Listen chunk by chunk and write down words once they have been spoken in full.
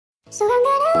So I'm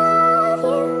gonna love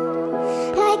you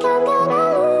like I'm gonna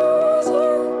lose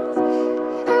you.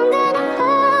 I'm gonna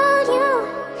hold you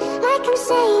like I'm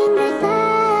saying goodbye.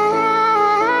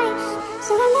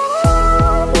 So I'm gonna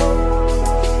love you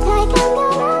like I'm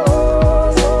gonna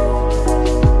lose you.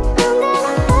 I'm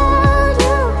gonna hold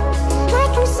you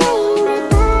like I'm saying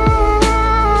goodbye.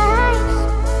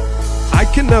 I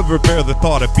can never bear the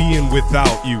thought of being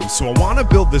without you, so I wanna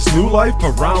build this new life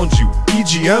around you.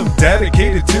 EGM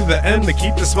dedicated to the end, to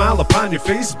keep the smile upon your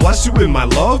face. Bless you in my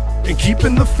love and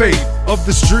keeping the faith of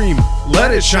this dream.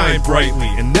 Let it shine brightly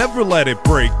and never let it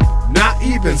break, not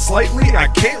even slightly. I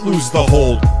can't lose the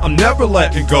hold, I'm never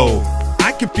letting go.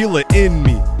 I can feel it in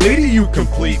me, lady, you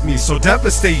complete me. So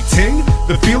devastating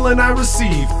the feeling I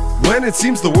receive when it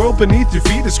seems the world beneath your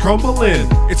feet is crumbling.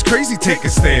 It's crazy, take a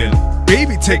stand,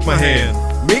 baby, take my hand.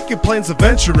 Making plans of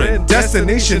venturing,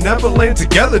 destination Neverland.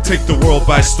 Together take the world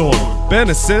by storm. Been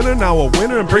a sinner, now a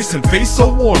winner, embracing face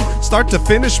so warm. Start to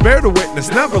finish, bear to witness,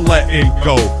 never letting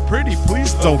go. Pretty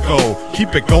please don't go,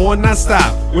 keep it going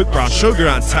non-stop with brown sugar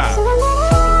on top. So I'm gonna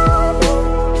love you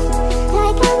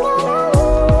like I'm gonna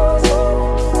lose you.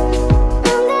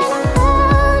 I'm gonna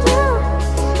hold you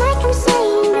like I'm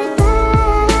saying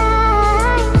goodbye.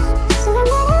 So I'm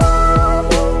gonna love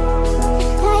you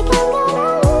like I'm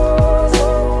gonna lose you.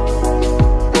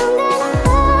 I'm gonna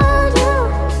hold you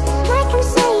like I'm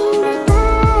saying goodbye.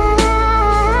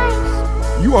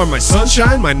 You are my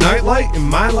sunshine, my nightlight, and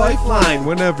my lifeline.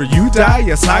 Whenever you die,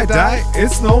 yes I die,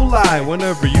 it's no lie.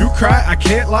 Whenever you cry, I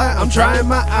can't lie, I'm trying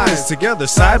my eyes. Together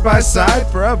side by side,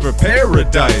 forever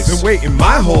paradise. Been waiting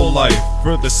my whole life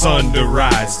for the sun to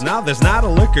rise. Now there's not a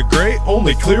lick of gray,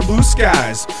 only clear blue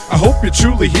skies. I hope you're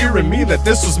truly hearing me, that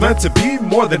this was meant to be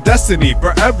more than destiny.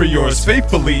 Forever yours,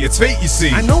 faithfully, it's fate you see.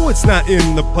 I know it's not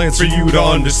in the plans for you to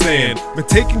understand, but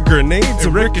taking grenades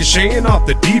and ricocheting off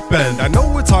the deep end. I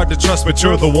know it's hard to trust, but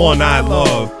you're the one I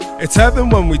love. It's heaven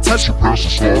when we touch the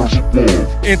precious stars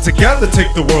above, and together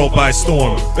take the world by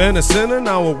storm. Been a sinner,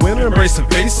 now a winner, embracing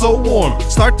face so warm.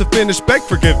 Start to finish, beg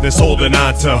forgiveness, holding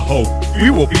on to hope. We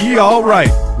will be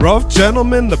alright. Rough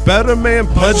gentleman, the better man,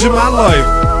 pledging my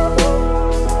life.